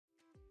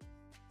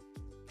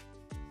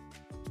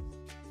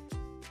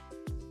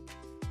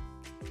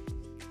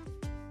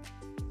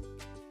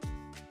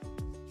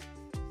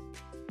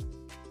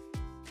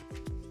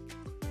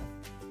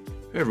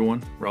Hey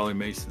everyone, Raleigh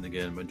Mason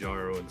again,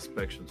 Mejaro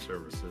Inspection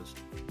Services.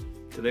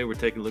 Today we're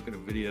taking a look at a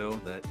video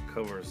that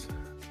covers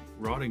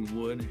rotting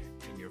wood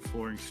in your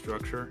flooring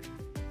structure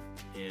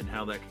and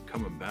how that can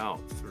come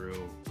about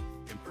through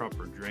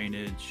improper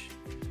drainage,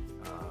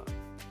 uh,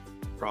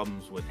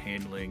 problems with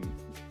handling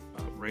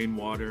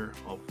rainwater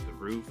off the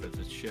roof as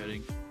it's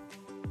shedding,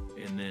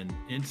 and then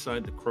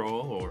inside the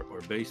crawl or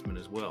basement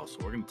as well. So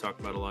we're going to talk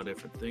about a lot of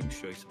different things,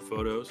 show you some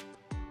photos,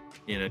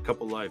 and a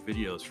couple live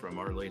videos from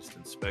our latest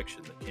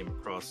inspection that came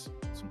across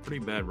some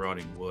pretty bad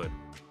rotting wood.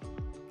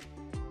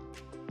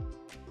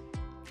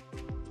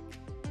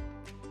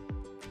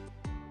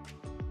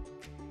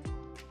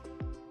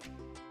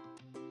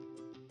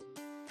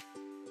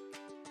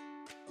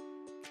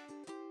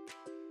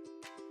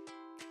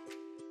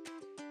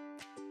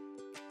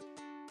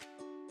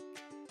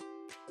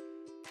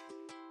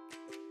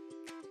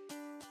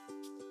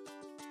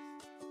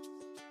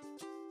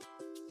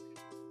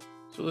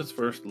 So let's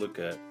first look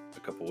at a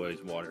couple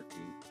ways water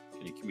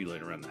can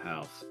accumulate around the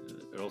house.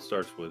 It all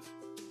starts with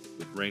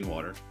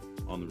rainwater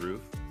on the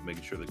roof,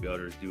 making sure the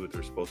gutters do what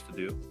they're supposed to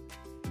do,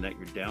 and that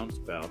your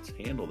downspouts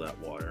handle that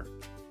water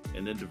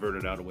and then divert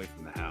it out away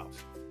from the house.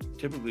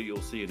 Typically,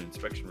 you'll see an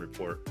inspection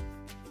report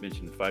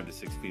mention 5 to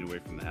 6 feet away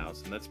from the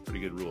house, and that's a pretty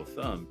good rule of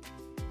thumb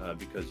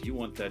because you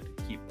want that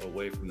to keep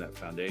away from that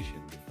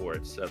foundation before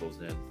it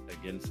settles in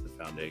against the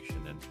foundation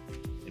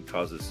and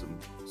causes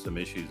some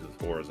issues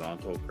with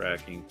horizontal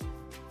cracking,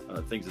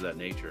 things of that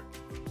nature.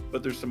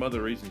 But there's some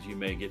other reasons you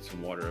may get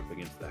some water up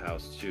against the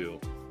house too,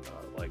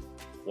 like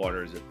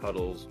water as it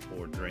puddles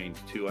or drains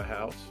to a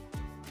house,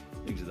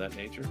 things of that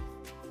nature.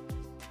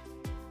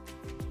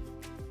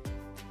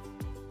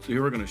 So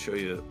here we're going to show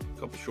you a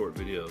couple short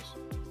videos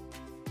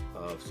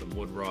of some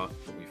wood rot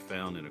that we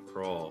found in a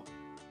crawl.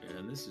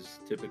 And this is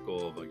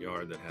typical of a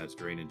yard that has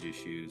drainage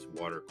issues,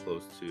 water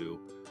close to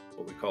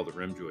what we call the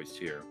rim joist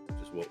here,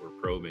 which is what we're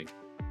probing.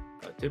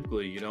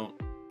 Typically, you don't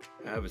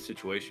have a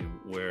situation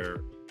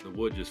where the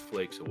wood just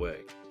flakes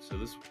away. So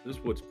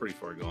this wood's pretty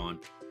far gone.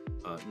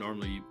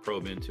 Normally you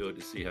probe into it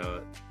to see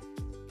how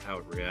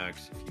it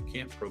reacts. If you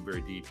can't probe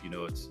very deep, you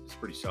know it's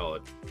pretty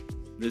solid.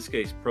 In this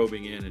case,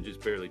 probing in and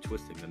just barely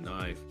twisting the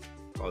knife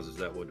causes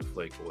that wood to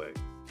flake away.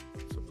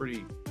 So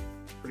pretty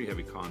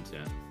heavy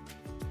content.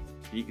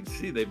 You can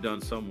see they've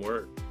done some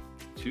work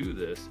to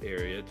this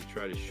area to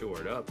try to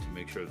shore it up to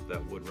make sure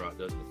that wood rot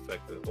doesn't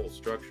affect the whole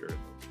structure,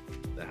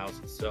 the house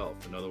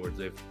itself. In other words,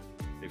 they've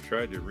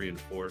tried to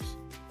reinforce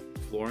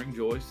flooring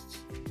joists.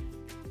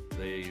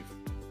 They've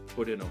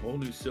put in a whole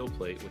new sill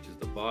plate, which is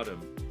the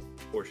bottom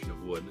portion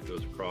of wood that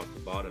goes across the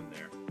bottom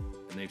there.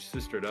 And they've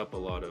sistered up a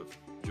lot of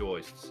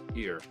joists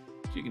here.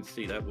 So you can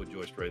see that wood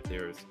joist right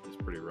there is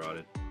pretty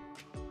rotted.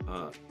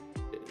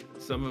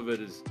 Some of it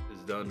is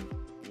done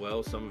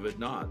well, some of it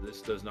not.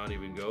 This does not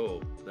even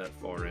go that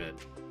far in.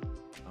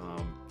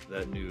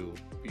 That new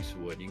piece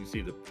of wood. You can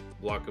see the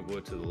block of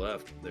wood to the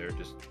left there,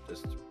 just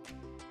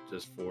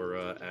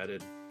for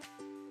added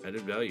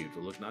value to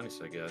look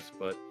nice, I guess.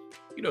 But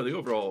you know, the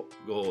overall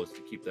goal is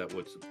to keep that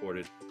wood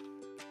supported,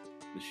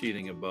 the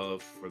sheathing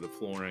above for the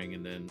flooring,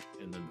 and then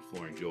the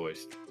flooring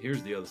joist.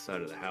 Here's the other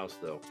side of the house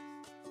though,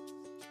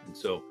 and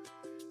so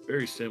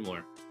very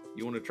similar.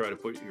 You want to try to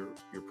put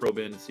your probe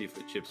in and see if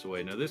it chips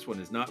away. Now this one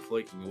is not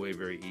flaking away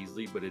very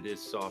easily, but it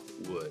is soft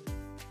wood.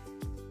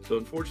 So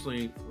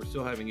unfortunately, we're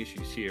still having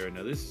issues here.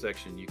 Now this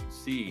section, you can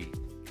see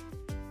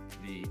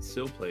the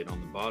sill plate on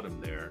the bottom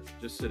there,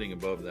 just sitting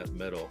above that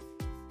metal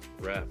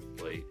wrap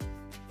plate,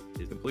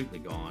 is completely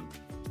gone.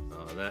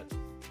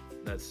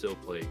 That sill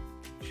plate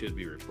should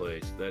be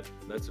replaced.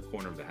 That's a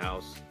corner of the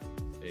house,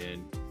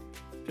 and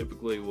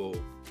typically we'll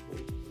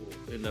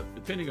end up,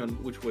 depending on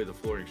which way the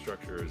flooring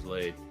structure is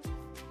laid,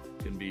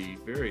 can be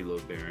very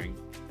load bearing,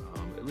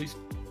 at least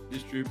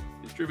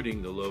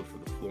distributing the load for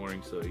the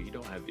flooring so you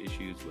don't have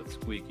issues with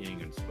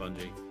squeaking and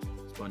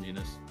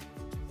sponginess.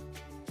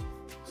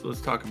 So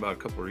let's talk about a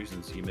couple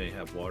reasons you may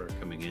have water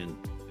coming in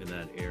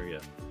that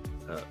area.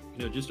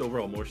 Just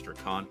overall moisture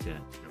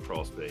content in a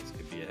crawl space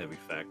could be a heavy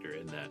factor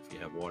in that. If you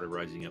have water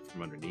rising up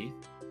from underneath,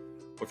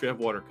 or if you have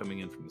water coming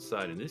in from the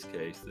side. In this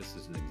case, this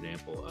is an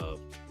example of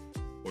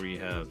where you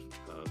have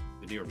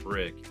veneer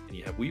brick and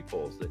you have weep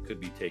holes that could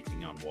be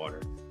taking on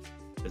water.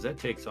 As that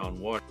takes on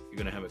water, you're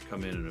going to have it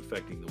come in and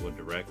affecting the wood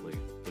directly,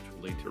 which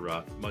will lead to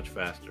rot much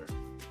faster.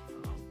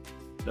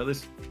 Now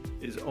this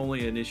is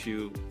only an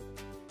issue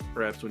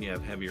perhaps when you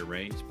have heavier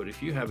rains, but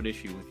if you have an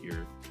issue with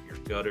your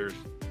gutters,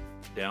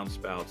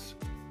 downspouts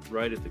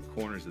right at the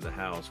corners of the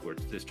house where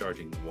it's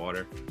discharging the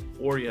water,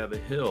 or you have a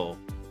hill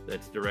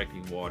that's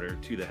directing water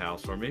to the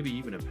house, or maybe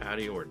even a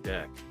patio or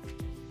deck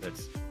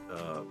that's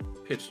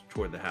pitched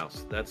toward the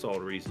house, that's all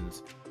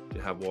reasons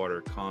to have water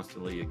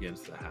constantly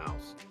against the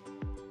house.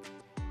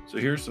 So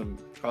here's some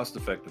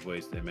cost-effective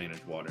ways to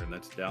manage water, and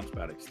that's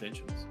downspout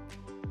extensions.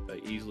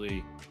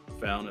 Easily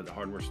found at the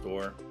hardware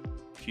store,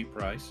 cheap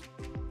price.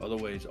 Other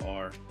ways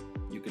are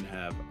you can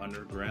have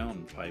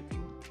underground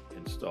piping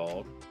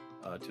installed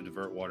to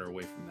divert water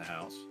away from the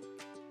house.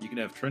 You can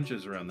have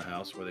trenches around the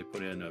house where they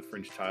put in a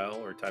French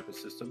tile or type of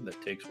system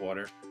that takes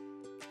water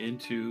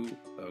into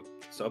a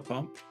sub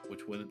pump,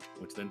 which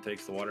then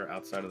takes the water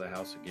outside of the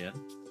house again.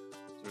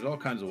 So there's all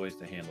kinds of ways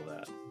to handle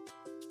that.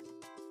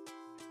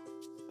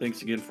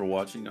 Thanks again for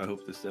watching. I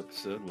hope this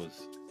episode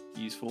was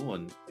useful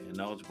and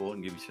knowledgeable,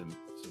 and give you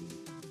some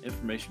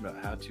information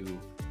about how to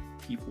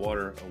keep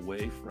water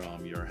away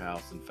from your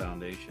house and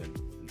foundation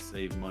and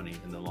save money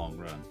in the long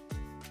run.